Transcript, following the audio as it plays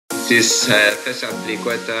This is Fesat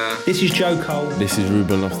Liqueta. This is Joe Cole. This is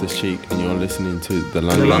Ruben Loftus-Cheek, and you're listening to the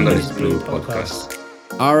London is Blue podcast.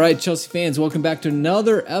 All right, Chelsea fans, welcome back to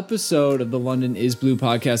another episode of the London is Blue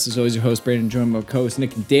podcast. As always, your host, Brandon, joined by my co-host,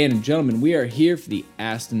 Nick and Dan. And gentlemen, we are here for the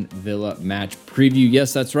Aston Villa match preview.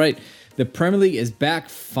 Yes, that's right. The Premier League is back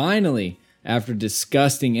finally after a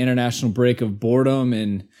disgusting international break of boredom.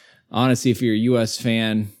 And honestly, if you're a U.S.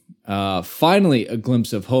 fan, finally a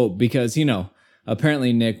glimpse of hope because, you know,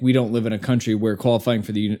 apparently, Nick, we don't live in a country where qualifying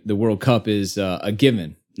for the World Cup is a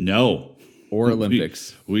given. No. Or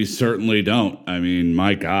Olympics. We certainly don't. I mean,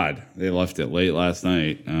 my God, they left it late last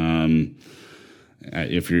night.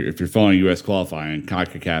 If you're following U.S. qualifying,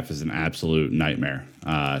 CONCACAF is an absolute nightmare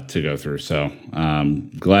to go through. So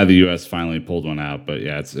glad the U.S. finally pulled one out. But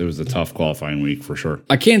yeah, it was a tough qualifying week for sure.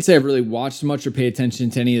 I can't say I've really watched much or paid attention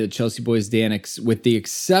to any of the Chelsea boys, Dan, with the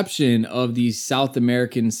exception of the South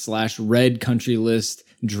American / red country list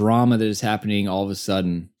drama that is happening all of a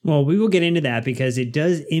sudden. Well, we will get into that because it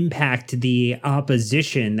does impact the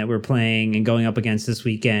opposition that we're playing and going up against this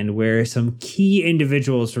weekend, where some key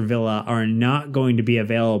individuals for Villa are not going to be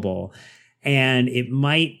available. And it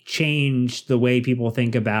might change the way people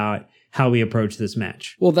think about how we approach this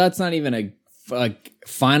match. Well, that's not even a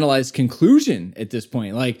finalized conclusion at this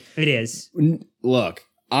point. Like, it is. Look,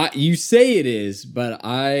 you say it is, but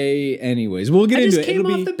anyways, we'll get into it. I just came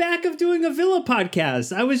off the back of doing a Villa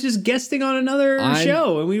podcast. I was just guesting on another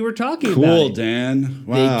show, and we were talking about it. Cool, Dan.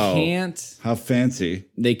 Wow. They can't. How fancy.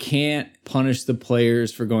 They can't punish the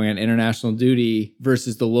players for going on international duty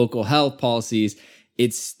versus the local health policies.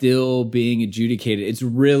 It's still being adjudicated. It's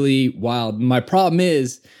really wild. My problem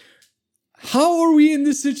is, how are we in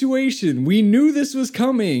this situation? We knew this was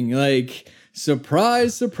coming. Like,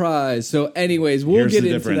 surprise, surprise. So anyways, we'll get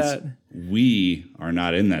into that. We are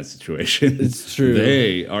not in that situation. It's true.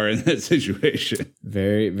 They are in that situation.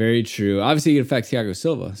 Very, very true. Obviously, it affects Thiago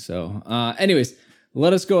Silva. So anyways,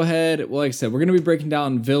 let us go ahead. Well, like I said, we're going to be breaking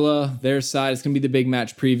down Villa, their side. It's going to be the big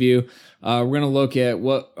match preview. We're going to look at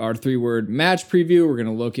what our 3-word match preview. We're going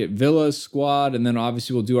to look at Villa's squad, and then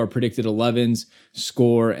obviously we'll do our predicted 11s,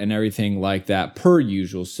 score, and everything like that per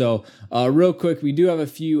usual. So real quick, we do have a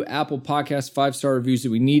few Apple Podcast 5-star reviews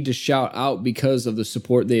that we need to shout out because of the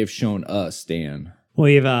support they have shown us, Dan.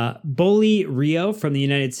 We have Boli Rio from the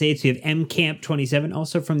United States. We have MCamp27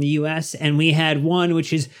 also from the U.S. And we had one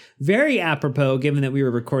which is very apropos given that we were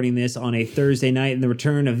recording this on a Thursday night in the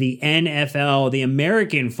return of the NFL, the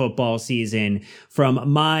American football season, from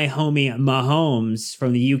my homie Mahomes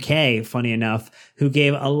from the U.K., funny enough, who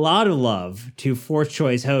gave a lot of love to fourth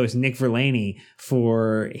choice host Nick Verlaney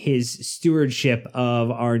for his stewardship of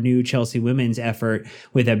our new Chelsea women's effort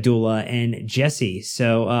with Abdullah and Jesse.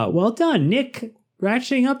 So well done, Nick.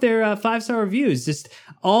 Ratcheting up their 5-star reviews, just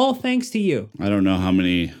all thanks to you. I don't know how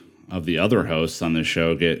many of the other hosts on this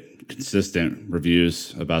show get consistent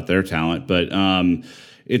reviews about their talent, but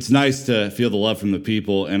it's nice to feel the love from the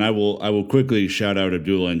people. And I will quickly shout out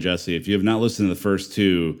Abdullah and Jesse. If you have not listened to the first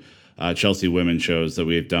 2 Chelsea women shows that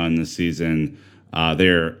we've done this season,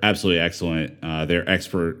 they're absolutely excellent. They're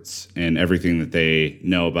experts in everything that they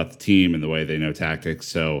know about the team and the way they know tactics.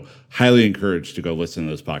 So highly encouraged to go listen to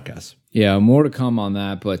those podcasts. Yeah, more to come on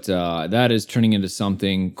that, but that is turning into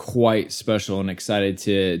something quite special and excited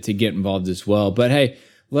to get involved as well. But hey,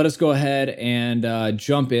 let us go ahead and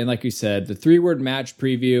jump in. Like we said, the 3-word match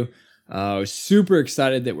preview. Super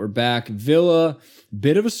excited that we're back. Villa,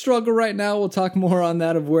 bit of a struggle right now. We'll talk more on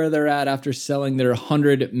that of where they're at after selling their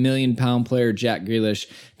 £100 million player Jack Grealish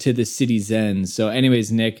to the Citizens. So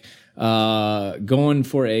anyways, Nick, going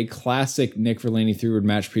for a classic Nick Verlaney 3-word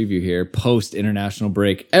match preview here, post international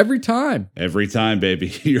break. Every time,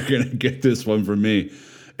 baby, you're gonna get this one from me.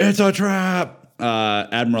 It's a trap.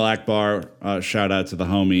 Admiral Akbar, shout out to the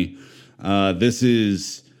homie. This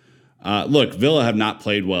is look, Villa have not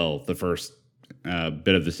played well the first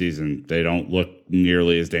bit of the season. They don't look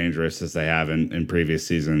nearly as dangerous as they have in previous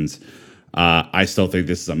seasons. I still think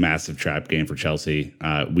this is a massive trap game for Chelsea.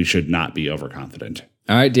 We should not be overconfident.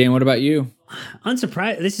 All right, Dan, what about you?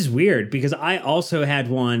 Unsurprised. This is weird because I also had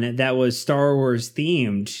one that was Star Wars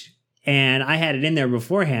themed, and I had it in there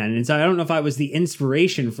beforehand. And so I don't know if I was the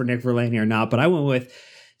inspiration for Nick Verlaney or not, but I went with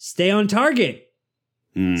stay on target.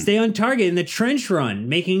 Stay on target in the trench run,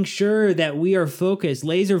 making sure that we are focused,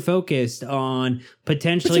 laser focused on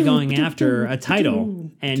potentially going after a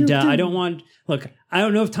title. And I don't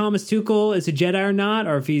know if Thomas Tuchel is a Jedi or not,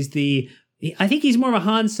 or if he's the I think he's more of a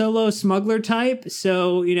Han Solo smuggler type.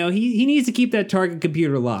 So, he needs to keep that target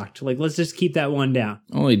computer locked. Like, let's just keep that one down.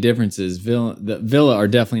 Only difference is Villa are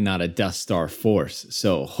definitely not a Death Star force.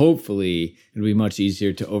 So hopefully it'll be much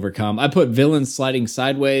easier to overcome. I put villains sliding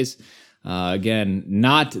sideways. Again,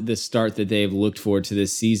 not the start that they've looked forward to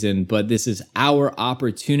this season, but this is our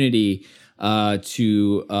opportunity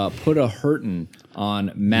to put a hurtin'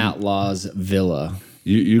 on Matt Law's Villa.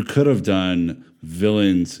 You could have done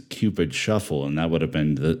villains Cupid Shuffle, and that would have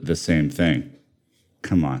been the same thing.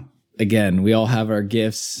 Come on. Again, we all have our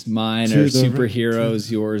gifts. Mine are superheroes.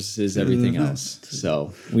 Yours is everything else.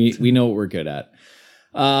 So we know what we're good at.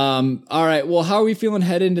 All right. Well, how are we feeling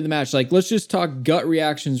head into the match? Like, let's just talk gut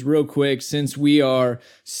reactions real quick. Since we are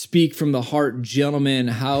speak from the heart gentlemen,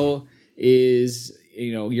 how is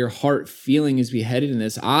your heart feeling as we head into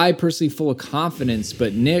this? I personally full of confidence,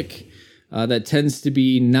 but Nick, that tends to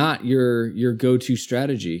be not your go-to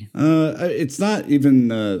strategy. It's not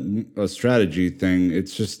even a strategy thing.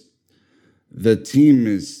 It's just the team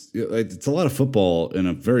is it's a lot of football in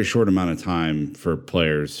a very short amount of time for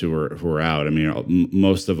players who are out. I mean,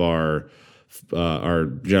 most of our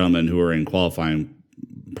gentlemen who are in qualifying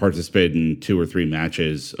participated in 2 or 3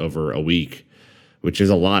 matches over a week, which is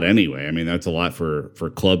a lot anyway. I mean, that's a lot for a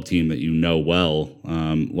club team that well,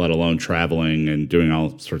 let alone traveling and doing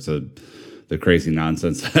all sorts of the crazy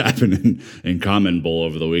nonsense that happened in Common Bowl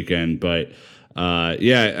over the weekend. But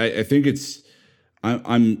I think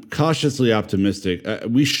I'm cautiously optimistic.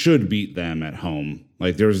 We should beat them at home.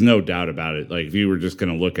 Like, there's no doubt about it. Like, if you were just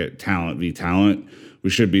going to look at talent v talent, we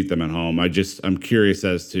should beat them at home. I'm curious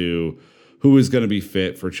as to who is going to be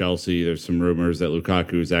fit for Chelsea. There's some rumors that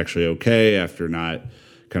Lukaku is actually okay after not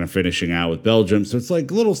kind of finishing out with Belgium. So it's like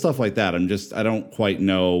little stuff like that. I don't quite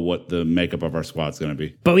know what the makeup of our squad's going to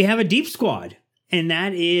be. But we have a deep squad, and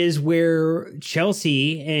that is where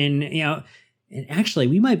Chelsea and actually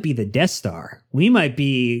we might be the Death Star. We might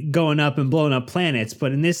be going up and blowing up planets,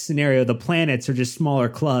 but in this scenario, the planets are just smaller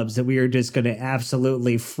clubs that we are just going to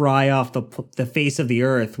absolutely fry off the face of the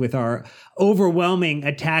earth with our overwhelming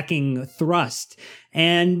attacking thrust.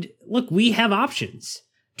 And look, we have options.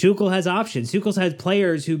 Tuchel has options. Tuchel's had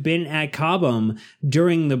players who've been at Cobham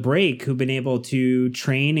during the break who've been able to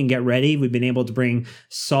train and get ready. We've been able to bring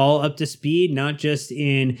Saul up to speed, not just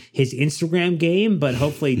in his Instagram game, but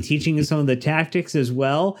hopefully teaching him some of the tactics as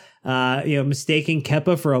well. Mistaking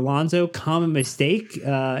Kepa for Alonso, common mistake.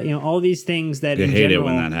 All these things that I hate it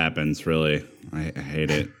when that happens. Really, I hate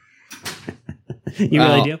it. You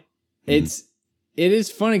really do? It is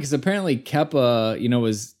funny because apparently Kepa,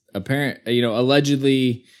 was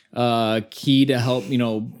allegedly key to help,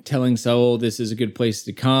 telling Saul this is a good place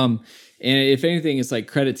to come. And if anything, it's like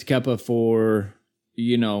credit to Kepa for,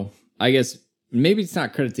 I guess maybe it's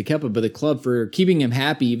not credit to Kepa, but the club for keeping him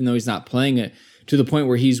happy, even though he's not playing it, to the point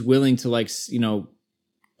where he's willing to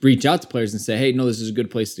reach out to players and say, hey, no, this is a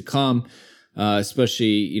good place to come.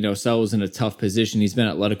 Especially, Saul was in a tough position. He's been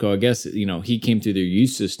at Atletico, I guess, he came through their youth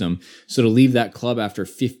system. So to leave that club after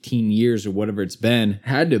 15 years or whatever it's been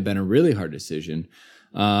had to have been a really hard decision.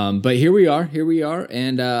 But here we are.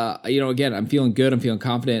 And, again, I'm feeling good. I'm feeling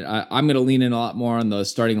confident. I'm going to lean in a lot more on the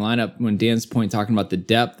starting lineup when Dan's point talking about the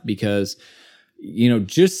depth, because,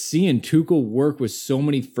 just seeing Tuchel work with so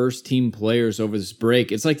many first team players over this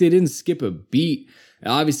break, it's like they didn't skip a beat.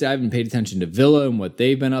 Obviously, I haven't paid attention to Villa and what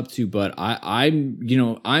they've been up to, but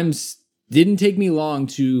didn't take me long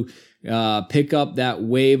to pick up that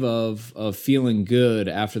wave of feeling good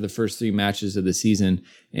after the first 3 matches of the season,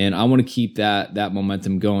 and I want to keep that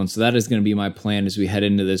momentum going. So that is going to be my plan as we head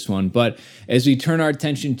into this one. But as we turn our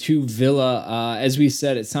attention to Villa, as we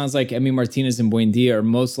said, it sounds like Emi Martinez and Buendia are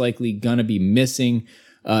most likely going to be missing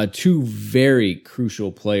 2 very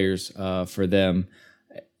crucial players for them.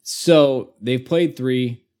 So they've played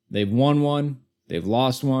 3, they've won 1, they've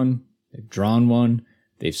lost 1, they've drawn 1,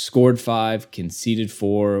 they've scored 5, conceded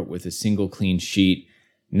 4 with a single clean sheet.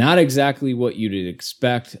 Not exactly what you'd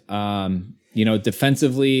expect.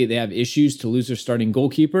 Defensively, they have issues to lose their starting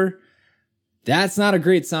goalkeeper. That's not a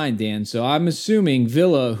great sign, Dan. So I'm assuming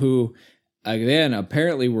Villa, who, again,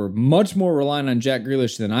 apparently were much more reliant on Jack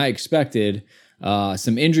Grealish than I expected.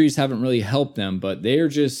 Some injuries haven't really helped them, but they're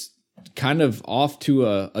just kind of off to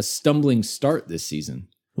a stumbling start this season.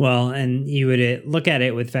 Well, and you would look at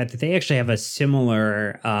it with the fact that they actually have a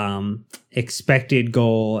similar expected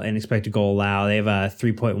goal and expected goal allow. They have a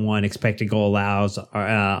 3.1 expected goal allows.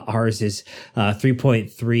 Ours is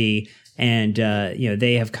 3.3. And,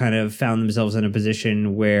 they have kind of found themselves in a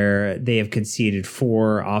position where they have conceded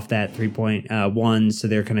 4 off that 3.1. So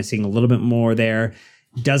they're kind of seeing a little bit more there.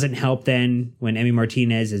 Doesn't help then when Emi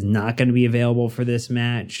Martinez is not going to be available for this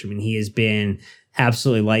match. I mean, he has been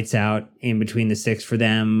absolutely lights out in between the sticks for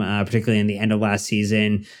them, particularly in the end of last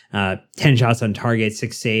season. 10 shots on target,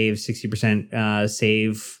 6 saves, 60%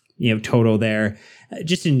 save, total there.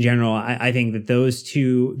 Just in general, I think that those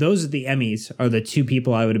are the Emmys are the two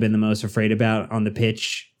people I would have been the most afraid about on the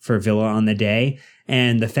pitch for Villa on the day.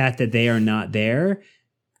 And the fact that they are not there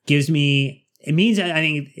it means, I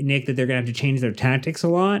think, Nick, that they're going to have to change their tactics a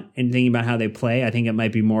lot and thinking about how they play. I think it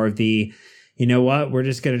might be more of the, you know what, we're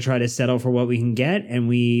just going to try to settle for what we can get, and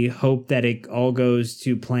we hope that it all goes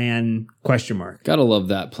to plan ? Gotta love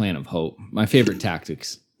that plan of hope. My favorite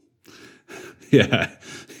tactics. Yeah.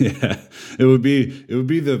 It would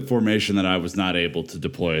be the formation that I was not able to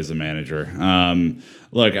deploy as a manager.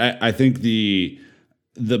 Look, I think the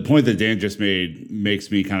point that Dan just made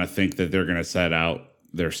makes me kind of think that they're going to set out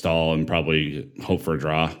their stall and probably hope for a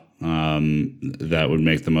draw. That would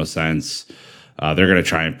make the most sense. They're going to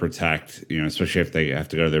try and protect, especially if they have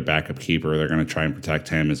to go to their backup keeper, they're going to try and protect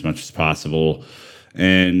him as much as possible.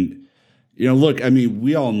 And, look, I mean,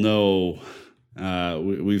 we all know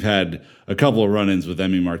we've had a couple of run-ins with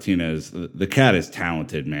Emi Martinez. The cat is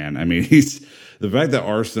talented, man. I mean, the fact that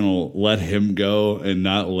Arsenal let him go and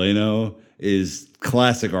not Leno is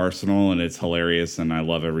classic Arsenal, and it's hilarious, and I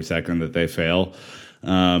love every second that they fail.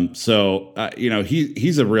 He's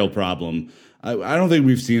a real problem. I don't think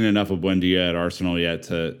we've seen enough of Buendia at Arsenal yet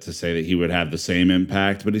to say that he would have the same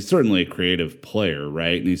impact, but he's certainly a creative player,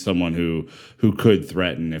 right? And he's someone who could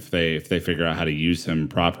threaten if they figure out how to use him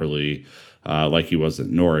properly, like he was at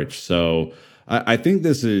Norwich. So I think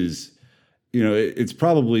this is, it's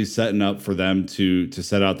probably setting up for them to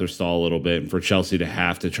set out their stall a little bit and for Chelsea to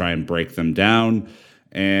have to try and break them down.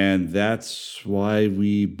 And that's why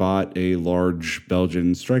we bought a large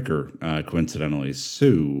Belgian striker, coincidentally,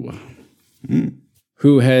 Sue.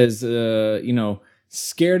 Who has,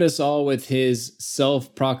 scared us all with his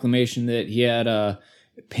self-proclamation that he had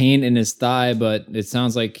pain in his thigh, but it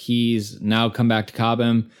sounds like he's now come back to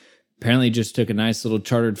Cobham. Apparently just took a nice little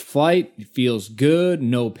chartered flight. He feels good.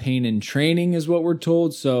 No pain in training is what we're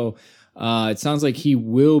told. So it sounds like he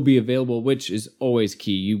will be available, which is always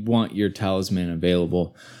key. You want your talisman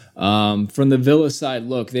available. From the Villa side,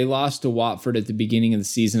 look, they lost to Watford at the beginning of the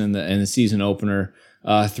season in the season opener,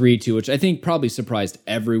 3-2, which I think probably surprised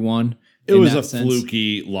everyone. It was a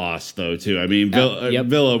fluky loss, though, too. I mean,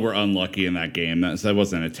 Villa were unlucky in that game. That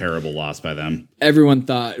wasn't a terrible loss by them. Everyone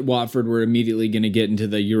thought Watford were immediately going to get into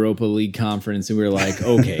the Europa League conference, and we were like,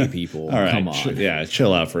 okay, people, all right, come on.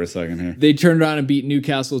 Chill out for a second here. They turned around and beat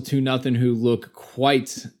Newcastle 2-0, who look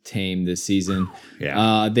quite tame this season.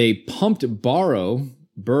 Yeah. They pumped Barrow,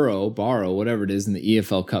 whatever it is, in the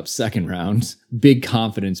EFL Cup second round. Big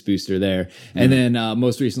confidence booster there. And then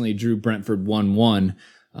most recently drew Brentford 1-1.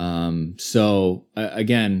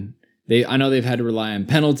 Again, I know they've had to rely on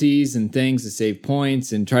penalties and things to save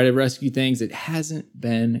points and try to rescue things. It hasn't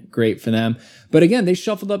been great for them. But again, they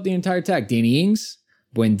shuffled up the entire attack. Danny Ings,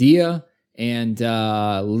 Buendia, and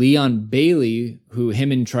Leon Bailey, who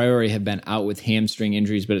him and Traore have been out with hamstring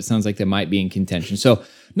injuries, but it sounds like they might be in contention. So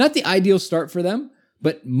not the ideal start for them,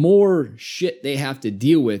 but more shit they have to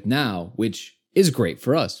deal with now, which is great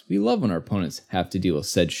for us. We love when our opponents have to deal with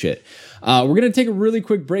said shit. We're going to take a really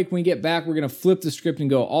quick break. When we get back, we're going to flip the script and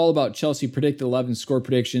go all about Chelsea Predict 11 score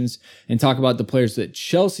predictions and talk about the players that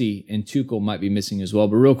Chelsea and Tuchel might be missing as well.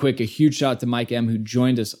 But real quick, a huge shout out to Mike M, who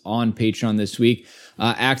joined us on Patreon this week.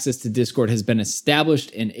 Access to Discord has been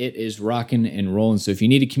established and it is rocking and rolling. So if you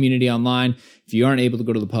need a community online, if you aren't able to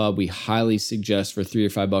go to the pub, we highly suggest for $3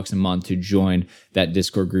 or $5 a month to join that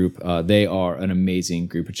Discord group. They are an amazing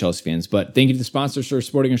group of Chelsea fans. But thank you to the sponsors for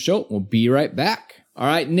supporting our show. We'll be right back. All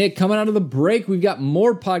right, Nick, coming out of the break, we've got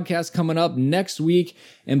more podcasts coming up next week.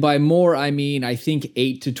 And by more, I mean, I think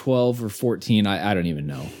 8 to 12 or 14. I don't even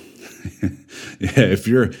know. Yeah, if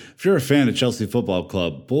you're a fan of Chelsea Football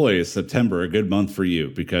Club, boy, is September a good month for you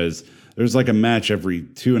because there's like a match every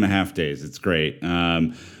 2.5 days. It's great.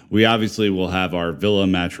 We obviously will have our Villa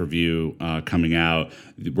match review coming out.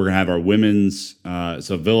 We're going to have our women's,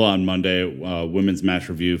 so Villa on Monday, women's match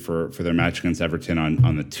review for their match against Everton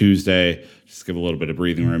on the Tuesday. Just give a little bit of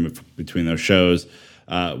breathing room between those shows.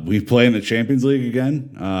 We play in the Champions League again.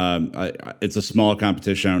 It's a small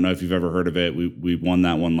competition. I don't know if you've ever heard of it. We won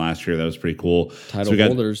that one last year. That was pretty cool. Title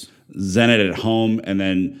holders. Zenit at home, and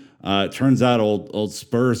then it turns out old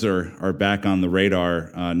Spurs are back on the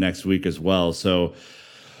radar next week as well. So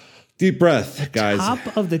deep breath, guys.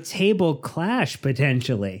 Top of the table clash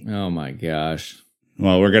potentially. Oh my gosh.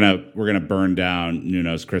 Well, we're gonna burn down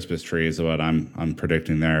Nuno's Christmas tree is what I'm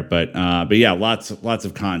predicting there. But yeah, lots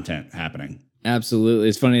of content happening. Absolutely.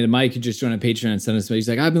 It's funny that Mike could just join a Patreon and send us. He's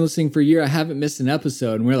like, I've been listening for a year. I haven't missed an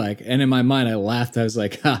episode. And we're like, and in my mind, I laughed. I was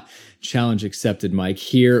like, challenge accepted, Mike.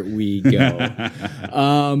 Here we go.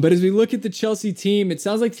 But as we look at the Chelsea team, it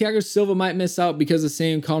sounds like Thiago Silva might miss out because of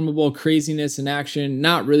same CONMEBOL craziness in action.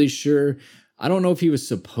 Not really sure. I don't know if he was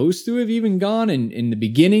supposed to have even gone in the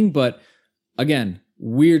beginning, but again,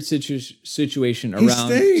 weird situation around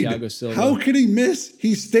Thiago Silva. How could he miss?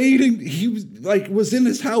 He stayed and he was in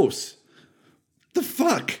his house. The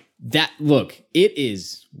fuck? It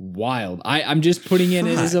is wild. I'm just putting it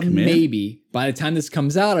as a maybe. By the time this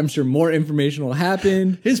comes out, I'm sure more information will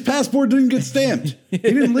happen. His passport didn't get stamped. He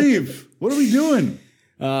didn't leave. What are we doing?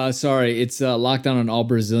 Sorry, it's lockdown on all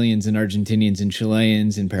Brazilians and Argentinians and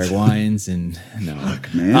Chileans and Paraguayans and no.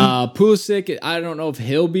 Fuck, man. Pulisic, I don't know if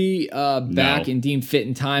he'll be back and deemed fit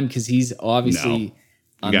in time because he's obviously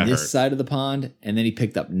on this side of the pond, and then he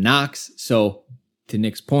picked up Knox. So to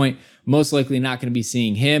Nick's point, most likely not going to be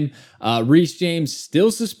seeing him. Reece James still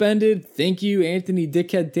suspended. Thank you, Anthony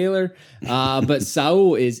Dickhead Taylor. But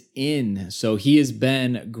Saul is in. So he has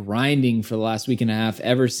been grinding for the last week and a half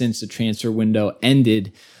ever since the transfer window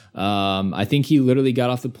ended. I think he literally got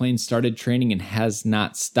off the plane, started training, and has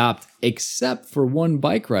not stopped except for one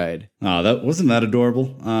bike ride. Oh, wasn't that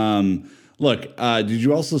adorable? Look, did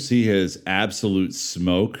you also see his absolute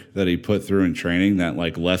smoke that he put through in training? That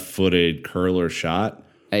left-footed curler shot.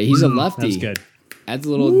 Hey, he's a lefty. That's good. Adds a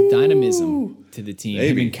little dynamism to the team.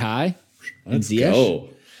 Him and Kai and Ziyech. Go.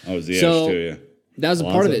 Oh, Ziyech too, yeah. That was a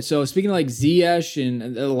part of it. So speaking of Ziyech,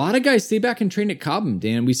 and a lot of guys stay back and train at Cobham,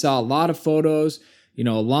 Dan. We saw a lot of photos.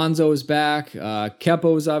 Alonso was back.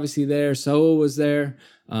 Kepa was obviously there. Saul was there.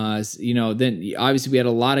 Then obviously we had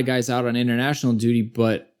a lot of guys out on international duty,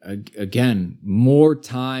 but again, more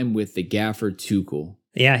time with the gaffer Tuchel.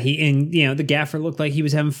 Yeah, the gaffer looked like he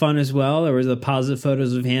was having fun as well. There was the positive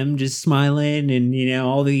photos of him just smiling and,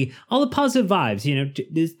 all the positive vibes.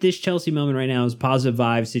 This Chelsea moment right now is a positive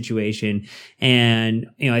vibe situation. And,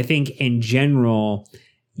 I think in general,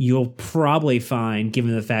 you'll probably find,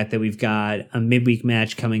 given the fact that we've got a midweek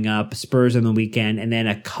match coming up, Spurs on the weekend, and then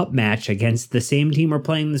a cup match against the same team we're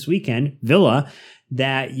playing this weekend, Villa,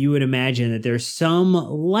 that you would imagine that there's some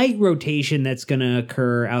light rotation that's going to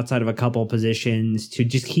occur outside of a couple positions to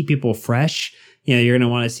just keep people fresh. You're going to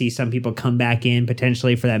want to see some people come back in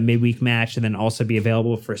potentially for that midweek match and then also be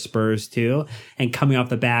available for Spurs too. And coming off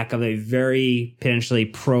the back of a very potentially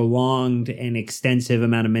prolonged and extensive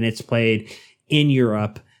amount of minutes played in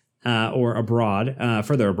Europe or abroad,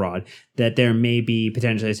 further abroad, that there may be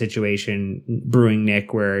potentially a situation brewing,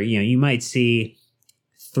 Nick, where, you might see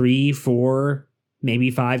 3, 4,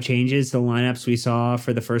 maybe 5 changes to the lineups we saw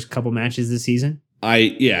for the first couple matches this season?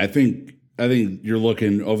 I think you're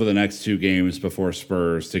looking over the next 2 games before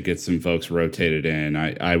Spurs to get some folks rotated in.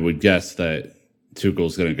 I would guess that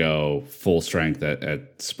Tuchel's going to go full strength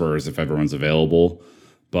at Spurs if everyone's available.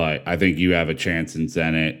 But I think you have a chance in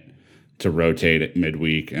Zenit to rotate at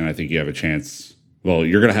midweek, and I think you have a chance. Well,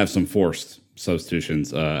 you're going to have some forced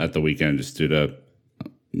substitutions at the weekend just due to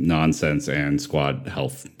nonsense and squad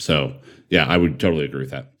health. So, yeah, I would totally agree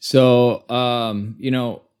with that. So,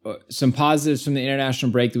 some positives from the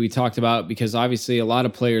international break that we talked about, because obviously a lot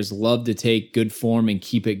of players love to take good form and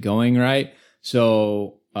keep it going, right?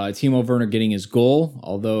 So, Timo Werner getting his goal,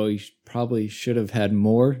 although he probably should have had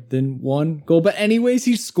more than one goal. But anyways,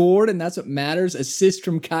 he scored, and that's what matters. Assist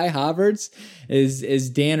from Kai Havertz. As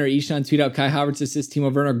Dan or Ishan tweet out, Kai Havertz assist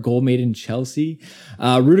Timo Werner, goal made in Chelsea.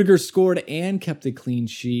 Rudiger scored and kept a clean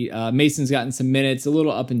sheet. Mason's gotten some minutes, a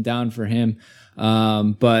little up and down for him,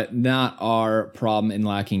 but not our problem in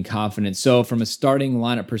lacking confidence. So from a starting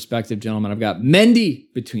lineup perspective, gentlemen, I've got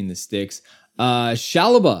Mendy between the sticks.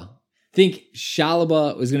 Chalobah. I think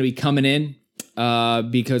Chalobah was going to be coming in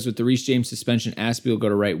because with the Reece James suspension, Aspie will go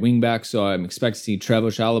to right wing back. So I'm expecting to see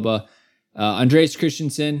Trevoh Chalobah, Andreas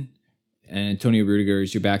Christensen, and Antonio Rudiger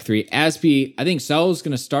is your back three. Aspie, I think Saul's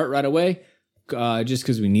going to start right away just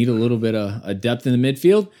because we need a little bit of depth in the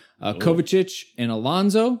midfield. Kovacic and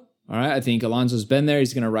Alonso. All right, I think Alonso's been there.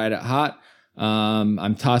 He's going to ride it hot.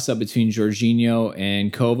 I'm tossed up between Jorginho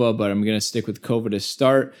and Kova, but I'm going to stick with Kova to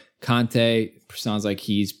start. Conte sounds like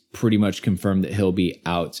he's pretty much confirmed that he'll be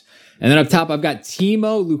out. And then up top, I've got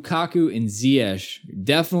Timo, Lukaku, and Ziyech.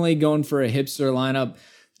 Definitely going for a hipster lineup.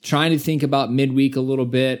 Trying to think about midweek a little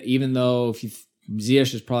bit, even though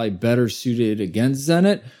Ziyech is probably better suited against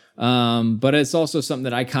Zenit. But it's also something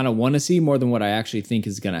that I kind of want to see more than what I actually think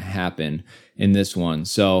is going to happen in this one.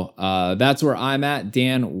 So that's where I'm at.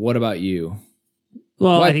 Dan, what about you?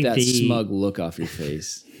 Well, Wipe that smug look off your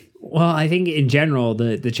face. Well, I think in general,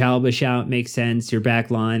 the Chalobah shout makes sense. Your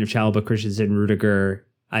back line of Chalobah, Christensen, Rudiger,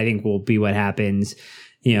 I think will be what happens.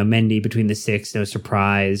 Mendy between the six, no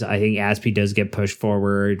surprise. I think Aspi does get pushed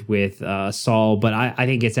forward with Saul, but I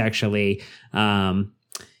think it's actually UEFA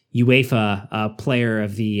Player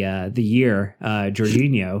of the Year,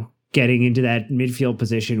 Jorginho, getting into that midfield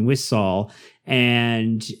position with Saul.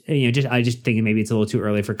 And I just think maybe it's a little too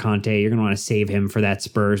early for Conte. You're going to want to save him for that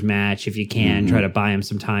Spurs match if you can. Try to buy him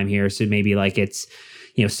some time here. So maybe like it's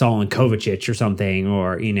Saul and Kovacic or something,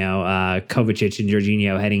 or Kovacic and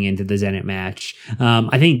Jorginho heading into the Zenit match.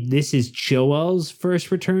 I think this is Chilwell's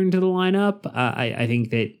first return to the lineup. I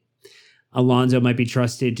think that Alonso might be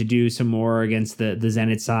trusted to do some more against the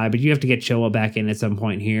Zenit side, but you have to get Chilwell back in at some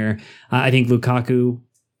point here. I think Lukaku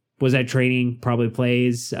was at training, probably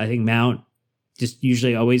plays. I think Mount just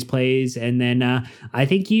usually always plays. And then I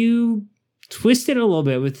think you twisted it a little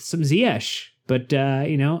bit with some Ziyech. But,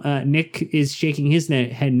 Nick is shaking his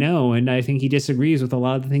head no, and I think he disagrees with a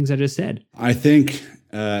lot of the things I just said. I think,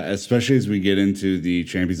 especially as we get into the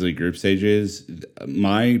Champions League group stages,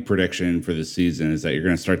 my prediction for this season is that you're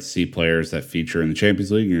going to start to see players that feature in the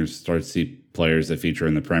Champions League, and you're going to start to see players that feature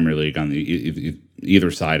in the Premier League on the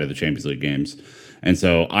either side of the Champions League games. And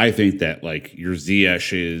so I think that like your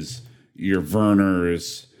Ziyech's, your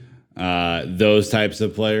Werner's, those types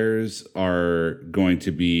of players are going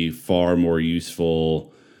to be far more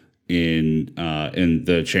useful in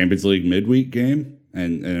the Champions League midweek game,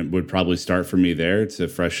 and it would probably start for me there to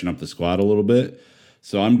freshen up the squad a little bit.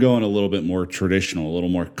 So I'm going a little bit more traditional, a little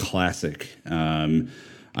more classic. I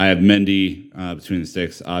have Mendy between the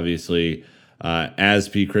sticks, obviously.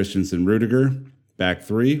 Aspi, Christensen, Rudiger, back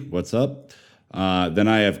three. What's up? Then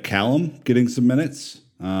I have Callum getting some minutes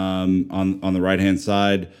on the right-hand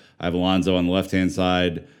side. I have Alonso on the left-hand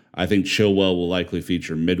side. I think Chilwell will likely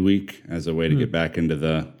feature midweek as a way to get back into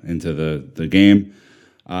the game.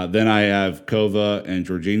 Then I have Kova and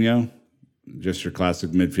Jorginho, just your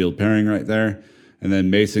classic midfield pairing right there. And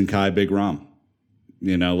then Mason, Kai, Big Rom.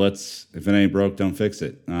 If it ain't broke, don't fix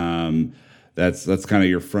it. That's kind of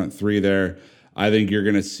your front three there. I think you're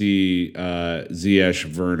going to see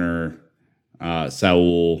Ziyech, Werner,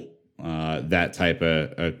 Saul, that type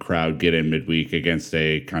of a crowd get in midweek against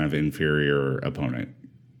a kind of inferior opponent.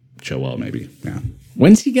 Chilwell, maybe. Yeah.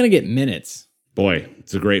 When's he going to get minutes? Boy,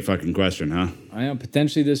 it's a great fucking question, huh? I know,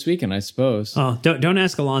 potentially this weekend, I suppose. Oh, don't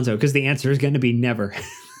ask Alonso, because the answer is going to be never.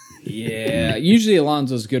 Yeah, usually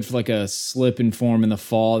Alonso's good for like a slip in form in the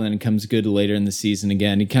fall, and then it comes good later in the season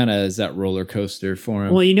again. He kind of is that roller coaster for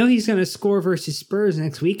him. Well, he's going to score versus Spurs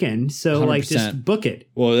next weekend, so 100%. Just book it.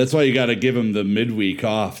 Well, that's why you got to give him the midweek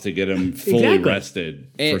off to get him fully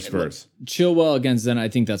rested for Spurs. Chilwell against Zenit, I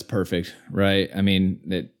think that's perfect, right? I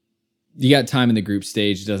mean, you got time in the group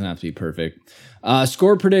stage. It doesn't have to be perfect.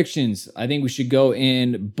 Score predictions. I think we should go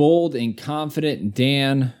in bold and confident.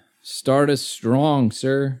 Dan, start us strong,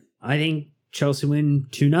 sir. I think Chelsea win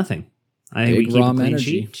 2-0. I think Big we keep a clean energy.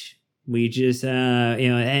 sheet. We just,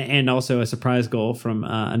 and also a surprise goal from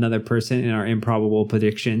another person in our improbable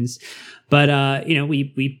predictions. But,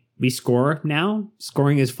 we score now.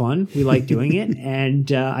 Scoring is fun. We like doing it.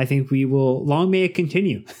 And I think we will, long may it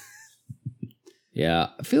continue. Yeah,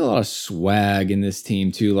 I feel a lot of swag in this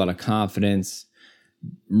team too, a lot of confidence.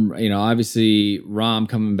 Obviously Rom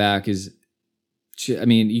coming back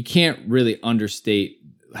you can't really understate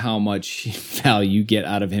how much value you get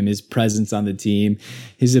out of him, his presence on the team,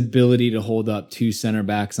 his ability to hold up two center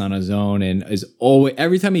backs on his own, and is always,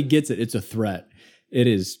 every time he gets it, it's a threat. It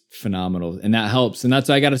is phenomenal, and that helps. And that's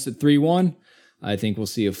why I got us at 3-1. I think we'll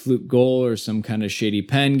see a fluke goal or some kind of shady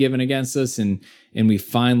pen given against us, and we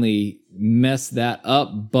finally mess that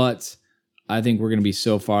up. But I think we're going to be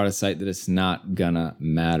so far out of sight that it's not going to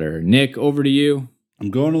matter. Nick, over to you. I'm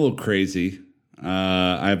going a little crazy.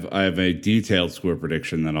 I have a detailed score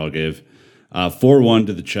prediction that I'll give. 4-1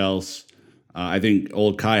 to the Chelsea. I think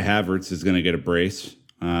old Kai Havertz is going to get a brace.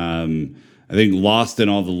 I think lost in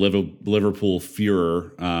all the Liverpool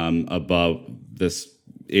furor above this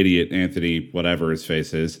idiot Anthony, whatever his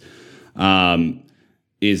face is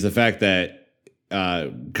the fact that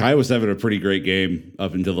Kai was having a pretty great game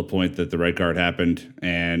up until the point that the red card happened,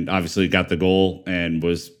 and obviously got the goal and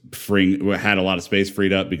had a lot of space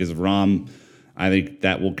freed up because of Rom. I think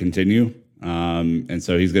that will continue, and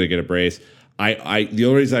so he's going to get a brace. The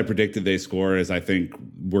only reason I predicted they score is I think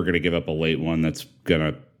we're going to give up a late one that's going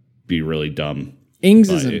to be really dumb. Ings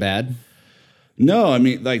isn't bad. No, I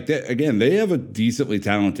mean, they have a decently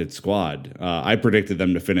talented squad. I predicted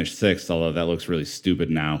them to finish sixth, although that looks really stupid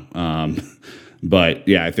now. But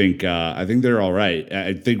yeah, I think they're all right.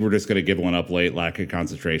 I think we're just going to give one up late, lack of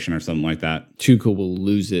concentration or something like that. Tuchel will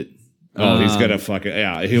lose it. Oh, he's gonna fucking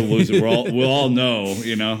he'll lose it. We'll all know.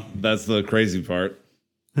 That's the crazy part.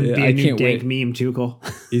 Be I a new can't dank wait. meme, Tuchel.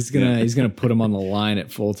 He's gonna put him on the line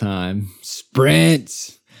at full time.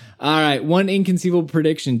 Sprint. All right, one inconceivable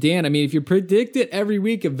prediction. Dan, I mean, if you predict it every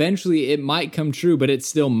week, eventually it might come true, but it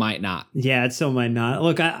still might not. Yeah, it still might not.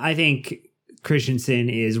 Look, I think Christensen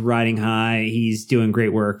is riding high. He's doing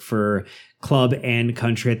great work for club and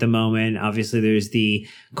country at the moment. Obviously, there's the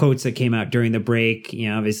quotes that came out during the break. You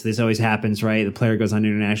know, obviously this always happens, right? The player goes on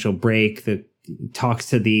international break, talks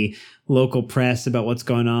to the local press about what's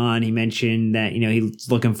going on. He mentioned that, you know,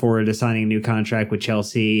 he's looking forward to signing a new contract with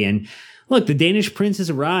Chelsea. And look, the Danish prince has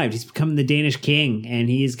arrived. He's become the Danish king, and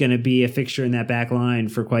he's going to be a fixture in that back line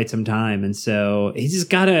for quite some time. And so he's just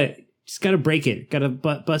got to break it. Got to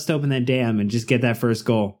bust open that dam and just get that first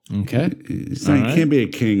goal. Okay. He can't be a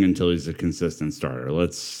king until he's a consistent starter.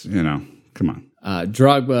 Let's, come on.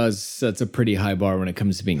 Drogba sets a pretty high bar when it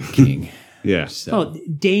comes to being a king. Yeah. So. Oh,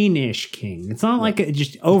 Danish king. It's not like a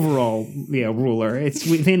just overall ruler. It's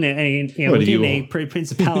within a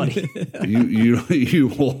principality. You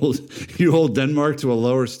hold Denmark to a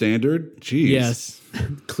lower standard? Jeez. Yes,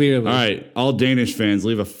 clearly. All right, all Danish fans,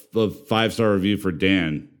 leave a 5-star review for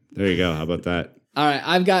Dan. There you go. How about that? All right,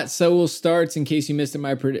 I've got Saul starts in case you missed it,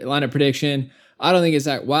 my lineup prediction. I don't think it's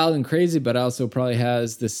that wild and crazy, but also probably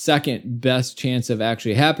has the second best chance of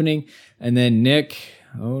actually happening. And then Nick.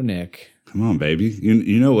 Come on, baby.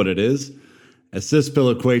 You know what it is. Assist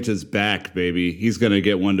Piliqueta's back, baby. He's going to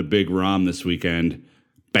get one to Big Rom this weekend.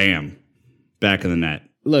 Bam. Back in the net.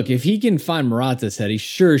 Look, if he can find Morata's head, he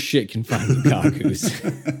sure as shit can find Lukaku's.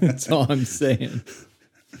 That's all I'm saying.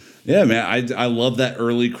 Yeah, man. I love that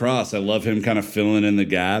early cross. I love him kind of filling in the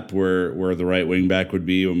gap where the right wing back would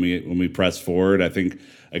be when we press forward. I think,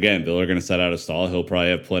 again, Villa are going to set out a stall. He'll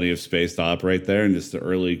probably have plenty of space to operate there, and just the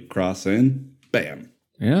early cross in. Bam.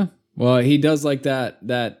 Yeah. Well, he does like that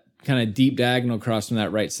kind of deep diagonal cross from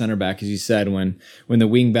that right center back, as you said, when the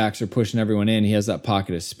wing backs are pushing everyone in, he has that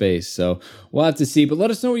pocket of space. So we'll have to see. But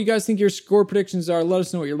let us know what you guys think your score predictions are. Let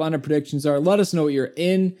us know what your lineup predictions are. Let us know what your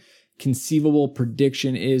inconceivable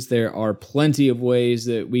prediction is. There are plenty of ways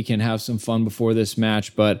that we can have some fun before this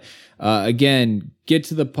match. But again, get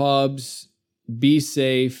to the pubs, be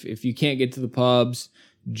safe. If you can't get to the pubs,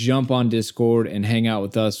 jump on Discord and hang out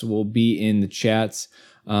with us. We'll be in the chats.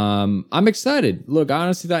 I'm excited. Look, I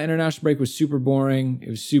honestly thought international break was super boring. It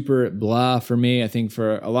was super blah for me. I think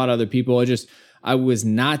for a lot of other people, I was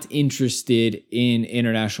not interested in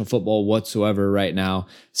international football whatsoever right now.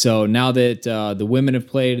 So now that the women have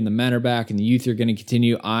played and the men are back and the youth are going to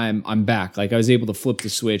continue, I'm back. Like I was able to flip the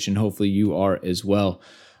switch, and hopefully you are as well.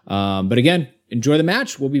 But again, enjoy the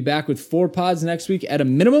match. We'll be back with 4 pods next week at a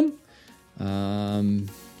minimum.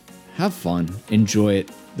 Have fun. Enjoy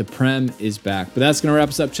it. The Prem is back. But that's going to wrap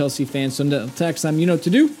us up, Chelsea fans. So until next time, you know what to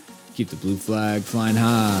do. Keep the blue flag flying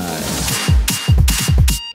high.